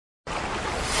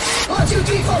2,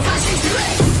 3, 4, 5, 6, 7,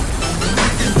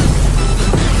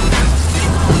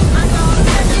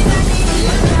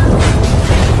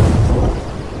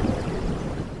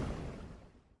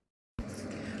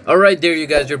 8. Alright, there you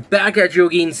guys, you're back at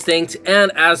YOGINSTINCT,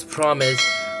 and as promised,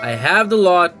 I have the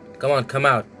lot. Come on, come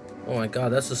out. Oh my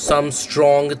god, that's some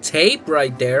strong tape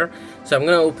right there. So I'm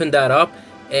gonna open that up,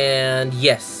 and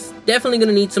yes, definitely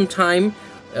gonna need some time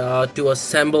to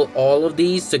assemble all of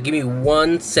these, so give me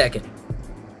 1 second.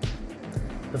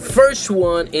 The first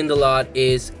one in the lot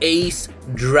is Ace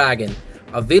Dragon,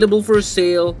 available for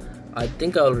sale. I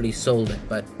think I already sold it,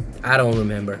 but I don't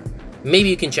remember. Maybe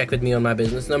you can check with me on my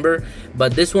business number,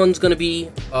 but this one's gonna be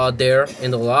there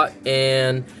in the lot,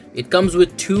 and it comes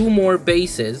with 2 more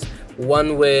bases,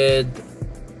 one with,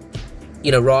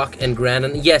 you know, rock and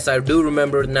granite. Yes, I do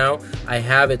remember now, I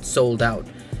have it sold out.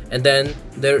 And then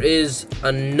there is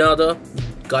another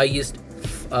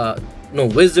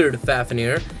Wizard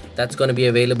Fafnir that's gonna be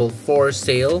available for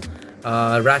sale.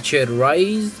 Ratchet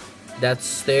Rise,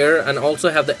 that's there, and also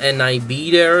have the NIB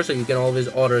there, so you can always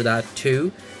order that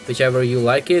too, whichever you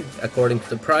like it according to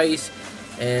the price.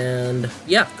 And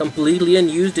yeah, completely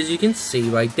unused, as you can see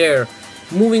right there.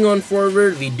 Moving on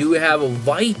forward, we do have a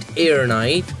White Air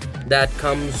Knight that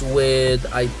comes with,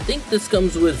 I think this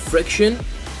comes with friction.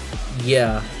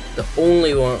 Yeah, the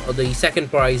only one, the second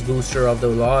price booster of the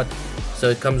lot, so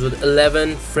it comes with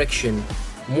 11 friction.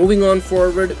 Moving on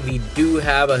forward, we do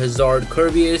have a Hazard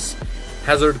Curvius,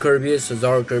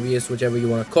 whichever you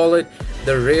want to call it,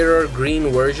 the rarer green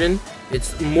version.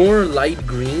 It's more light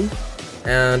green,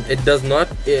 and it does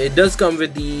come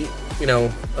with the, you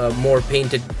know, more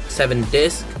painted 7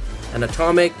 disc and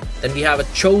atomic. Then we have a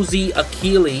Chozy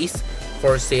Achilles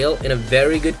for sale in a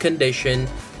very good condition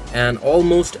and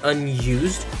almost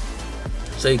unused,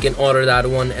 so you can order that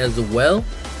one as well.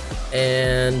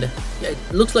 And yeah, it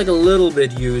looks like a little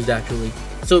bit used actually,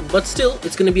 so but still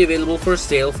it's going to be available for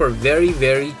sale for very,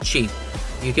 very cheap.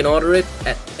 You can order it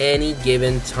at any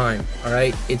given time.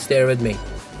 Alright, it's there with me.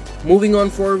 Moving on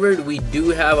forward, we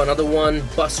do have another one,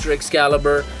 Buster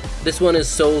Excalibur. This one is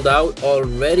sold out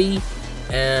already,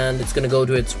 and it's gonna go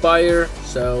to expire,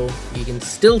 so you can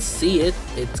still see it.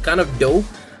 It's kind of dope.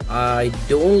 I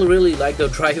don't really like the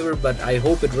driver, but I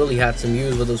hope it really had some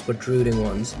use with those protruding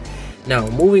ones. Now,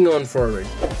 moving on forward,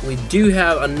 we do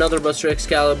have another Buster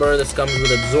Excalibur. This comes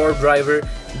with Absorb driver.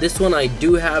 This one I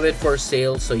do have it for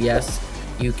sale, so yes,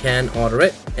 you can order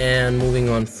it. And moving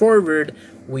on forward,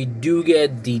 we do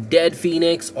get the Dead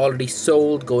Phoenix, already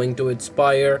sold, going to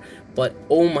expire, but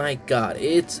oh my god,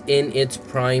 it's in its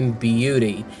prime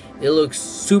beauty. It looks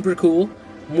super cool.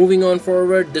 Moving on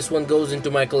forward, this one goes into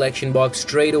my collection box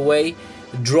straight away.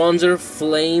 Dronzer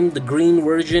Flame, the green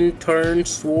version, turn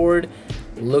sword,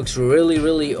 looks really,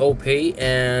 really OP,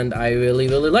 and I really,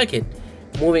 really like it.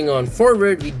 Moving on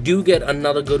forward, we do get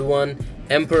another good one,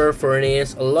 Emperor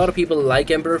Furnace. A lot of people like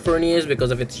Emperor Furnace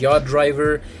because of its yacht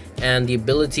driver and the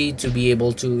ability to be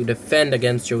able to defend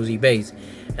against Josie Beys.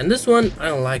 And this one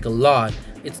I like a lot.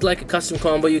 It's like a custom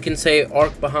combo, you can say.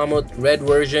 Orc Bahamut red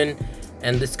version,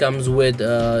 and this comes with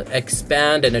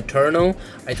Expand and Eternal.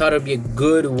 I thought it would be a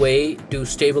good way to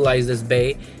stabilize this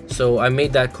bay, so I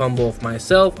made that combo of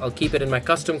myself. I'll keep it in my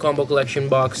custom combo collection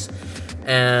box.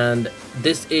 And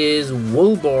this is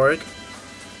Wolborg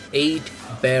 8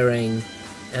 bearing,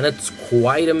 and it's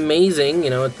quite amazing. You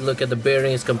know, look at the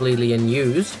bearing, is completely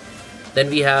unused. Then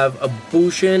we have a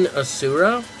Bushin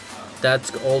Asura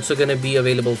that's also going to be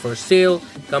available for sale.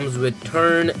 Comes with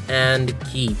turn and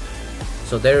keep,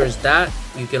 so there's that.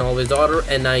 You can always order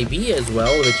NIB as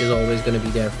well, which is always going to be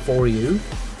there for you.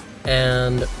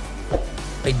 And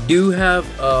I do have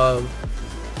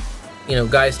you know,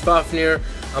 Geist Fafnir.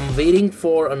 I'm waiting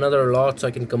for another lot so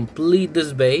I can complete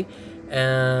this bay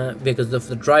because of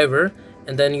the driver.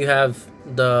 And then you have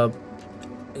the,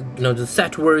 you know, the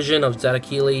set version of that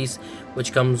Achilles,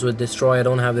 which comes with Destroy. I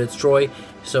don't have the Destroy,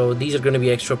 so these are going to be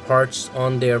extra parts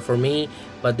on there for me,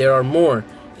 but there are more.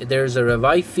 There's a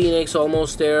Revive Phoenix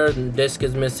almost there. The disc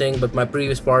is missing, but my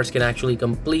previous parts can actually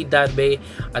complete that bay.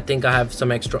 I think I have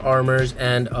some extra armors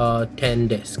and 10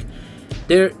 disc.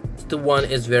 There, the one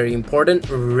is very important.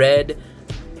 Red,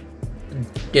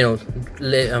 you know,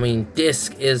 I mean,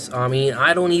 disc is, I mean,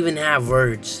 I don't even have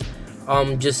words.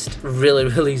 I'm just really,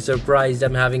 really surprised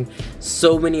I'm having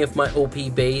so many of my OP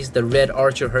bays. The Red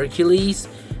Archer Hercules,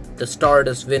 the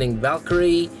Stardust Winning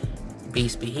Valkyrie,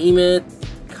 Beast Behemoth,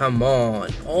 come on,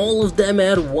 all of them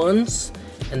at once.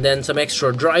 And then some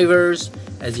extra drivers,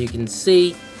 as you can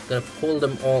see. Gonna pull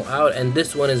them all out. And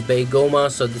this one is Bay Goma,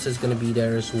 so this is gonna be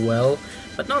there as well,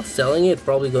 but not selling it.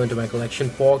 Probably go into my collection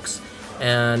box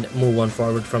and move on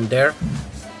forward from there.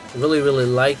 Really, really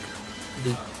like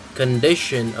the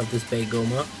condition of this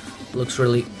Beygoma. Looks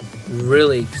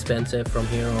really expensive from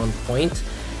here on point.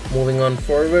 Moving on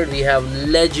forward, we have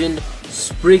Legend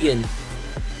Spriggan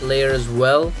layer as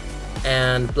well,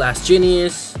 and Blast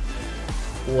Genius.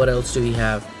 What else do we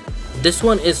have? This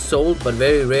one is sold but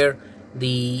very rare,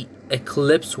 the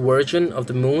Eclipse version of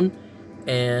the Moon,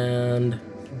 and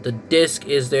the disc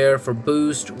is there for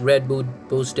boost, red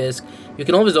boost disc. You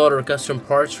can always order custom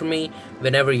parts from me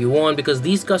whenever you want, because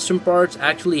these custom parts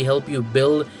actually help you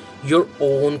build your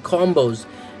own combos.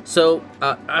 So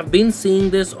I've been seeing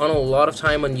this on a lot of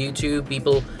time on YouTube.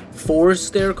 People force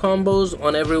their combos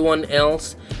on everyone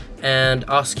else and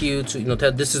ask you to,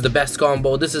 tell this is the best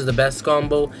combo, this is the best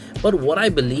combo. But what I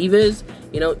believe is,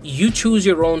 you choose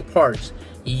your own parts.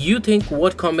 You think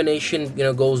what combination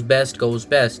goes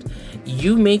best.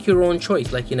 You make your own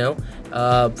choice. Like,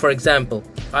 for example,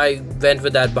 I went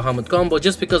with that Bahamut combo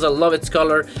just because I love its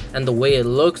color and the way it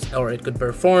looks, or it could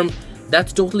perform.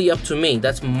 That's totally up to me.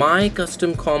 That's my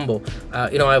custom combo.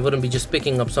 I wouldn't be just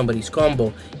picking up somebody's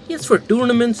combo. Yes, for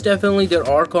tournaments, definitely there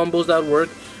are combos that work,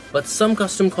 but some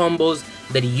custom combos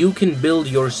that you can build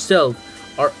yourself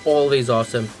are always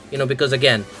awesome. Because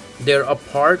again, they're a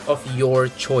part of your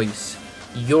choice,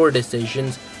 your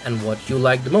decisions, and what you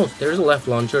like the most. There's a left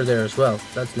launcher there as well.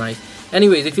 That's nice.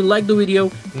 Anyways, if you like the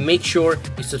video, make sure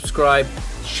you subscribe,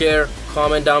 share,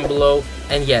 comment down below,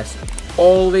 and yes,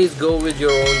 always go with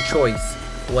your own choice.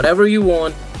 Whatever you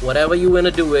want, whatever you want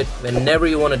to do it, whenever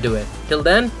you want to do it. Till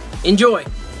then, enjoy!